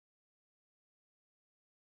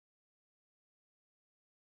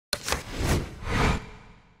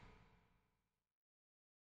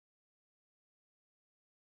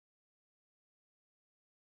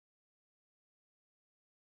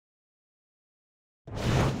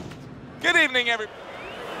Good evening, everybody.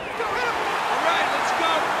 All right, let's go.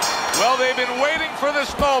 Well, they've been waiting for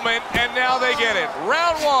this moment, and now they get it.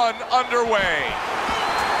 Round one underway.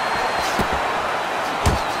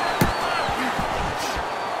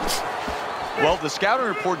 Well, the scouting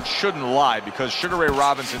report shouldn't lie, because Sugar Ray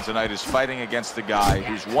Robinson tonight is fighting against the guy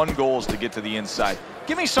whose one goal is to get to the inside.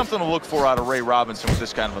 Give me something to look for out of Ray Robinson with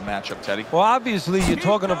this kind of a matchup, Teddy. Well, obviously, you're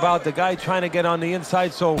talking about the guy trying to get on the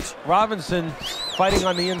inside, so Robinson fighting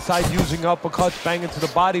on the inside, using uppercuts, banging to the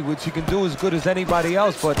body, which he can do as good as anybody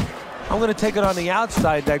else, but I'm going to take it on the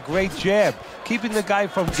outside, that great jab, keeping the guy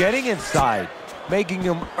from getting inside, making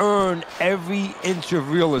him earn every inch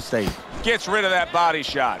of real estate. Gets rid of that body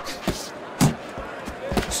shot.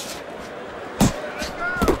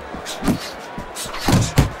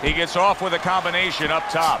 He gets off with a combination up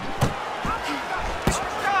top.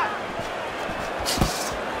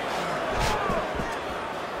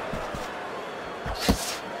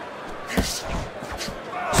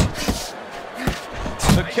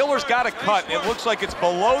 The killer's got a cut. It looks like it's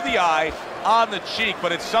below the eye on the cheek,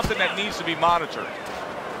 but it's something that needs to be monitored.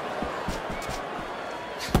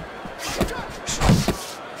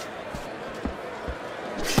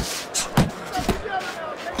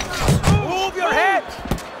 Move your head.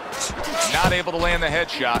 Not able to land the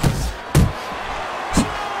headshot.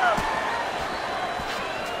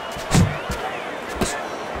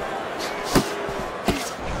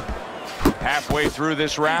 Halfway through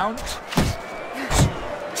this round.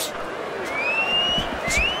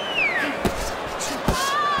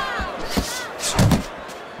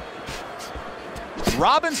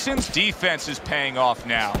 Robinson's defense is paying off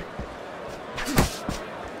now.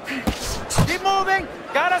 Keep moving.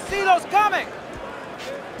 Gotta see those coming.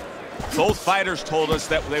 Both fighters told us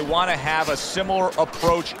that they want to have a similar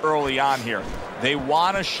approach early on here. They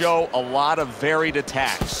want to show a lot of varied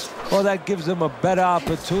attacks. Well, that gives them a better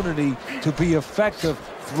opportunity to be effective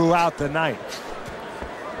throughout the night.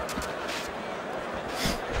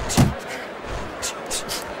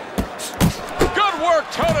 Good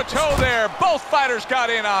work toe-to-toe there. Both fighters got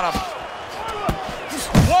in on him.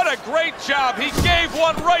 What a great job. He gave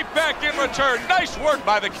one right back in return. Nice work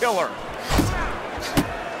by the killer.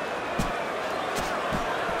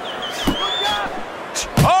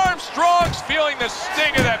 Armstrong's feeling the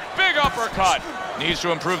sting of that big uppercut. Needs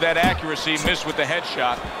to improve that accuracy. Missed with the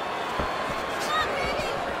headshot.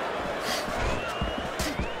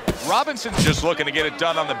 Robinson's just looking to get it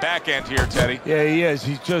done on the back end here, Teddy. Yeah, he is.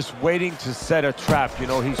 He's just waiting to set a trap. You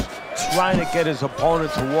know, he's trying to get his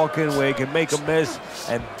opponent to walk in where he can make a miss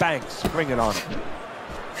and bang, spring it on him.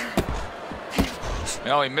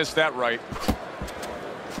 Well, he missed that right.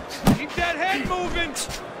 Keep that head moving.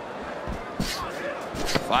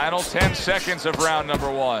 Final 10 seconds of round number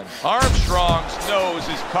one. Armstrong's nose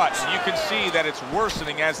is cut. You can see that it's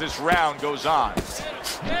worsening as this round goes on.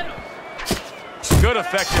 Good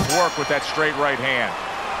effective work with that straight right hand.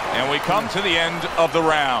 And we come to the end of the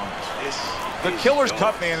round. The killer's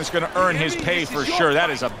cut man is going to earn his pay for sure. That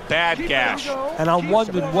is a bad gash. And I'm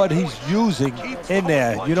wondering what he's using in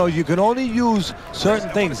there. You know, you can only use certain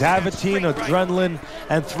things, Avitine, adrenaline,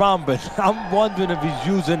 and thrombin. I'm wondering if he's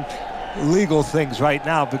using legal things right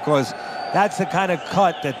now, because that's the kind of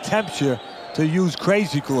cut that tempts you to use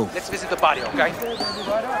crazy glue. Let's visit the body, okay?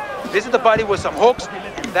 Visit the body with some hooks,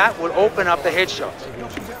 and that will open up the headshot.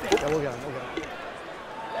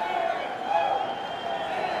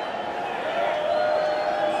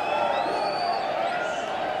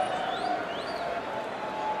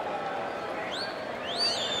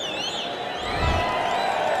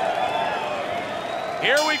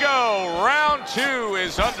 Here we go. Round two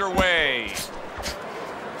is underway.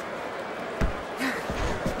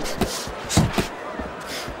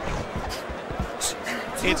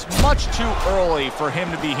 It's much too early for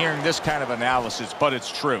him to be hearing this kind of analysis, but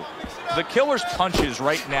it's true. The killer's punches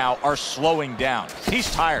right now are slowing down.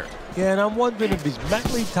 He's tired. Yeah, and I'm wondering if he's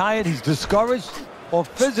mentally tired, he's discouraged, or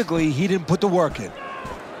physically he didn't put the work in.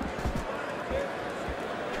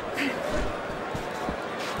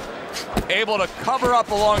 Able to cover up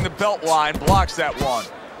along the belt line, blocks that one.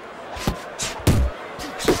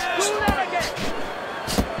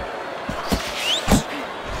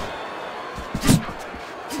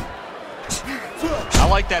 I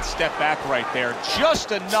like that step back right there.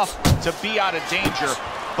 Just enough to be out of danger,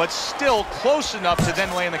 but still close enough to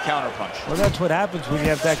then land the counterpunch. Well, that's what happens when you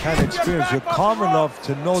have that kind of experience. You're calm enough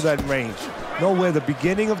to know that range. Know where the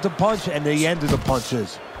beginning of the punch and the end of the punch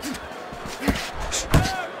is.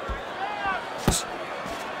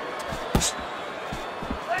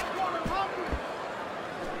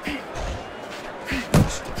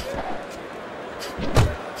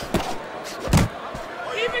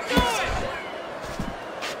 Keep it going.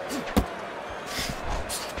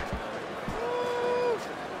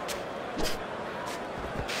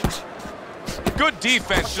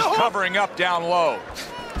 defense just covering up down low.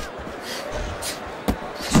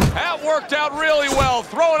 That worked out really well,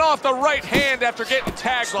 throwing off the right hand after getting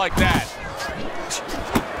tagged like that.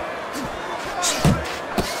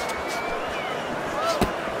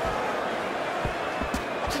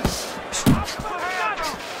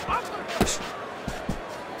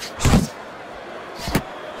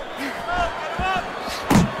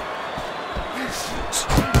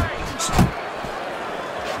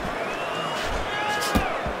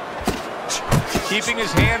 Keeping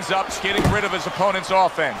his hands up, getting rid of his opponent's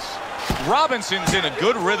offense. Robinson's in a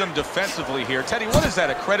good rhythm defensively here. Teddy, what is that,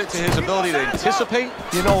 a credit to his ability to anticipate?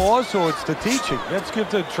 You know, also it's the teaching. Let's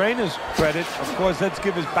give the trainers credit. Of course, let's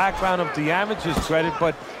give his background of the amateurs credit,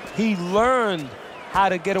 but he learned how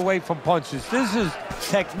to get away from punches. This is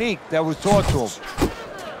technique that was taught to him.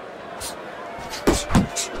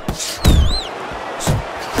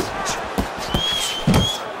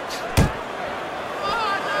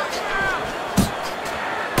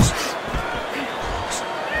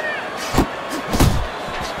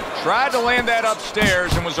 Tried to land that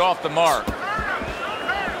upstairs and was off the mark.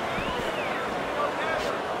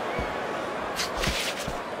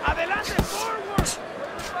 Adelante, forward.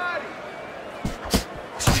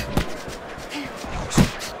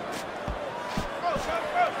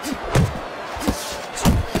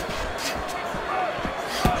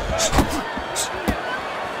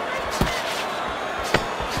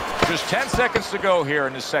 Just 10 seconds to go here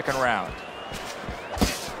in the second round.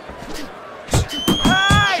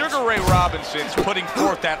 Sugar Ray Robinson's putting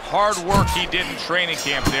forth that hard work he did in training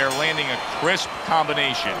camp there, landing a crisp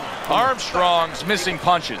combination. Armstrong's missing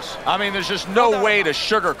punches. I mean, there's just no way to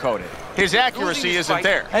sugarcoat it. His accuracy isn't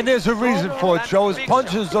there. And there's a reason for it, Joe. His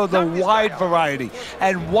punches are the wide variety.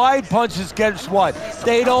 And wide punches, guess what?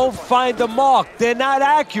 They don't find the mark. They're not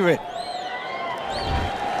accurate.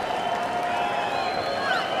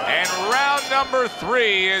 And round number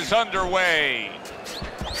 3 is underway.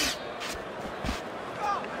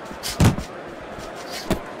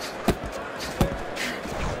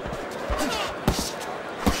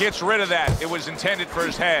 Gets rid of that. It was intended for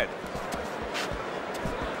his head.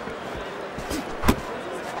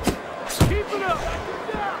 Keep it up.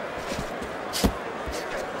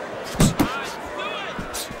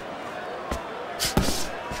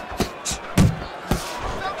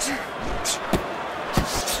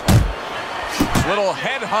 Little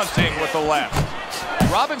head hunting with the left.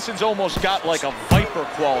 Robinson's almost got like a viper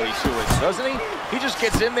quality to it, doesn't he? He just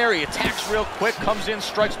gets in there, he attacks real quick, comes in,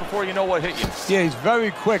 strikes before you know what hit you. Yeah, he's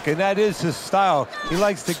very quick, and that is his style. He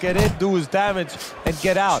likes to get in, do his damage, and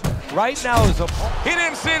get out. Right now is a... He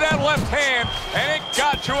didn't see that left hand, and it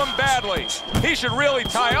got to him badly. He should really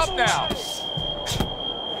tie up now.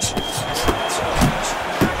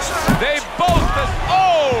 They both just...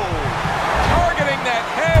 Oh! Targeting that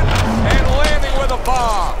head and landing with a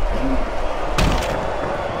bomb.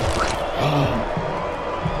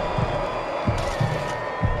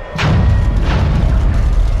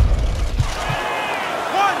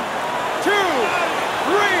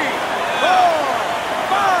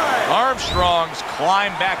 Armstrong's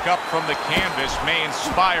climb back up from the canvas may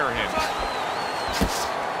inspire him.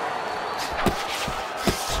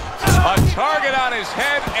 A target on his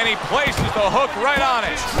head, and he places the hook right on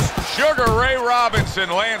it. Sugar Ray Robinson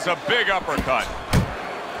lands a big uppercut.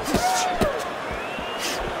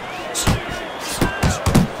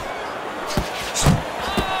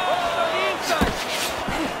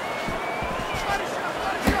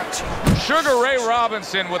 Sugar Ray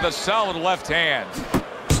Robinson with a solid left hand.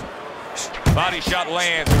 Body shot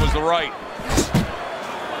lands, it was the right.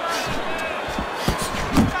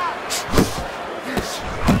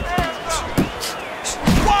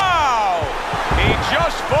 Wow! He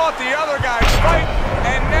just fought the other guy's fight,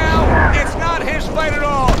 and now it's not his fight at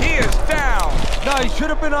all. He is down. No, he should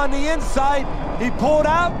have been on the inside. He pulled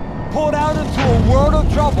out into a world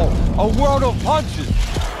of trouble, a world of punches. 1,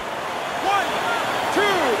 2,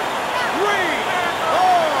 3,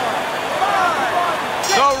 4,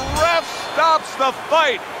 5. The ref stops the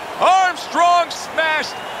fight. Armstrong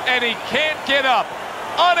smashed, and he can't get up.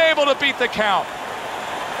 Unable to beat the count.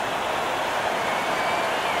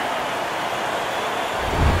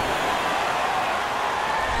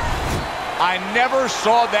 I never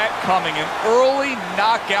saw that coming. An early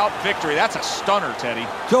knockout victory. That's a stunner, Teddy.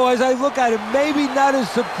 So as I look at it, maybe not as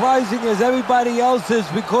surprising as everybody else is,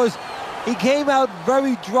 because he came out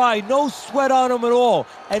very dry, no sweat on him at all,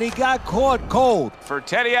 and he got caught cold. For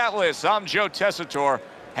Teddy Atlas, I'm Joe Tessitore.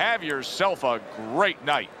 Have yourself a great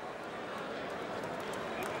night.